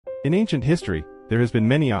In ancient history, there has been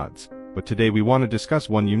many odds, but today we want to discuss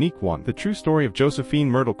one unique one, the true story of Josephine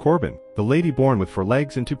Myrtle Corbin, the lady born with 4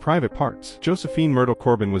 legs and 2 private parts. Josephine Myrtle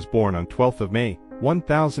Corbin was born on 12th of May,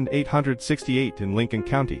 1868 in Lincoln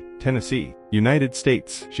County, Tennessee, United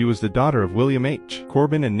States. She was the daughter of William H.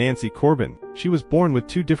 Corbin and Nancy Corbin. She was born with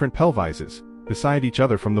 2 different pelvises, beside each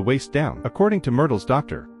other from the waist down. According to Myrtle's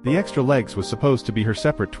doctor, the extra legs was supposed to be her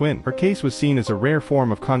separate twin. Her case was seen as a rare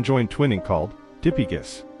form of conjoined twinning called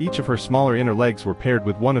Dipygus. Each of her smaller inner legs were paired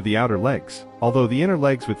with one of the outer legs. Although the inner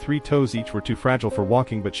legs with 3 toes each were too fragile for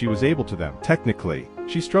walking, but she was able to them. Technically,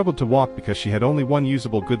 she struggled to walk because she had only one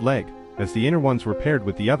usable good leg, as the inner ones were paired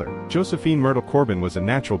with the other. Josephine Myrtle Corbin was a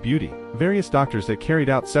natural beauty. Various doctors that carried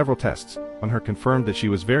out several tests on her confirmed that she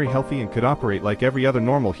was very healthy and could operate like every other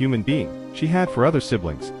normal human being. She had 4 other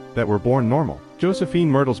siblings that were born normal. Josephine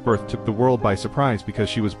Myrtle's birth took the world by surprise because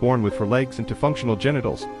she was born with 4 legs and 2 functional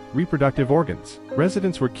genitals, reproductive organs.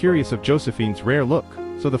 Residents were curious of Josephine's rare look,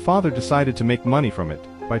 so the father decided to make money from it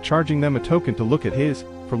by charging them a token to look at his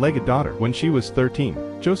 4-legged daughter. When she was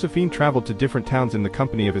 13, Josephine traveled to different towns in the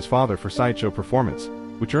company of his father for sideshow performance,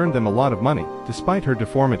 which earned them a lot of money. Despite her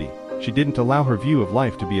deformity, she didn't allow her view of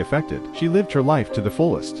life to be affected. She lived her life to the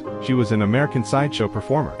fullest. She was an American sideshow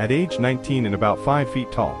performer. At age 19 and about 5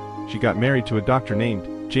 feet tall, she got married to a doctor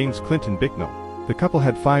named James Clinton Bicknell. The couple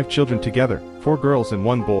had 5 children together, 4 girls and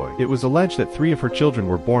 1 boy. It was alleged that 3 of her children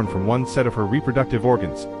were born from one set of her reproductive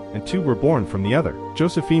organs, and 2 were born from the other.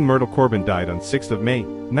 Josephine Myrtle Corbin died on 6th of May,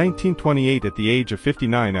 1928 at the age of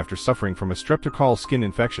 59 after suffering from a streptococcal skin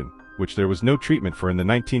infection, which there was no treatment for in the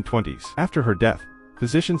 1920s. After her death,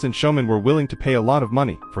 physicians and showmen were willing to pay a lot of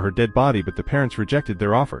money for her dead body, but the parents rejected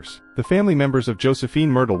their offers. The family members of Josephine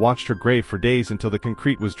Myrtle watched her grave for days until the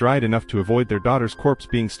concrete was dried enough to avoid their daughter's corpse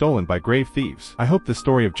being stolen by grave thieves. I hope the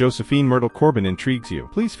story of Josephine Myrtle Corbin intrigues you.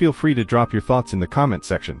 Please feel free to drop your thoughts in the comment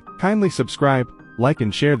section. Kindly subscribe, like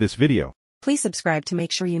and share this video. Please subscribe to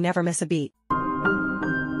make sure you never miss a beat.